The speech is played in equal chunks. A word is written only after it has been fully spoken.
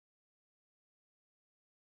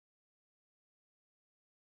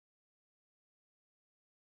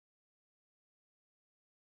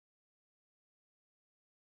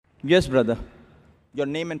Yes, brother. Your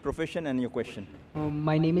name and profession and your question.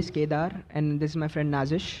 My name is Kedar, and this is my friend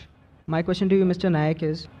Nazish. My question to you, Mr. Naik,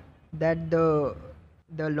 is that the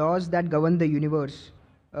laws that govern the universe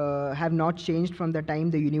have not changed from the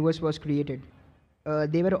time the universe was created.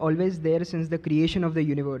 They were always there since the creation of the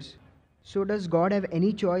universe. So does God have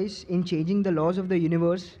any choice in changing the laws of the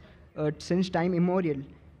universe since time immemorial?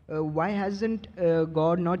 Why hasn't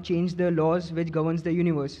God not changed the laws which governs the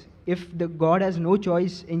universe? If the God has no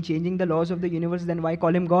choice in changing the laws of the universe, then why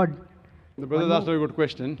call him God? The brother asked a very good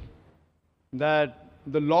question. That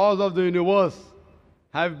the laws of the universe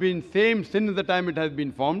have been same since the time it has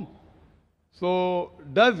been formed. So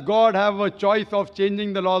does God have a choice of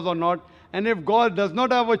changing the laws or not? And if God does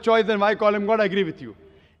not have a choice, then why call him God? I agree with you.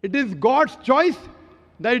 It is God's choice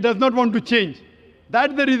that he does not want to change.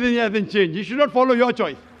 That's the reason he hasn't changed. He should not follow your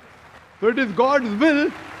choice. So it is God's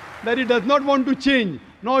will that he does not want to change.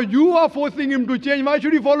 Now you are forcing him to change. Why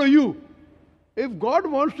should he follow you? If God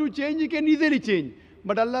wants to change, he can easily change.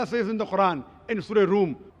 But Allah says in the Quran, in Surah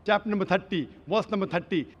Rum, chapter number 30, verse number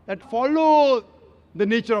 30, that follow the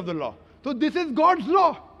nature of the law. So this is God's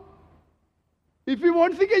law. If he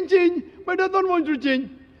wants, he can change, but does not want to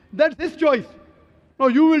change. That's his choice. Now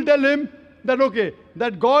you will tell him that, okay,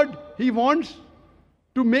 that God, he wants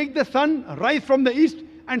to make the sun rise from the east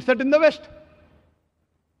and set in the west.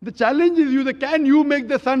 The challenge is you, can you make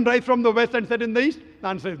the sun rise from the west and set in the east? The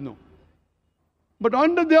answer is no. But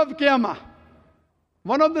on the day of Qiyamah,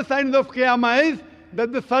 one of the signs of Qiyamah is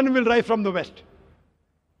that the sun will rise from the west.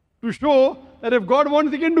 To show that if God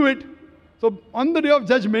wants, he can do it. So on the day of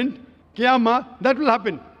judgment, Qiyamah, that will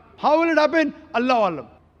happen. How will it happen? Allah Alam.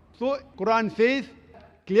 So Quran says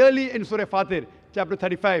clearly in Surah Fatir, chapter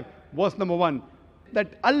 35, verse number 1, that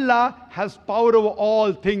Allah has power over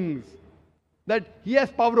all things. That he has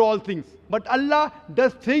power over all things. But Allah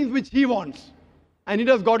does things which he wants. And he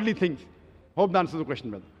does godly things. Hope that answers the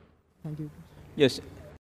question, brother. Thank you. Yes.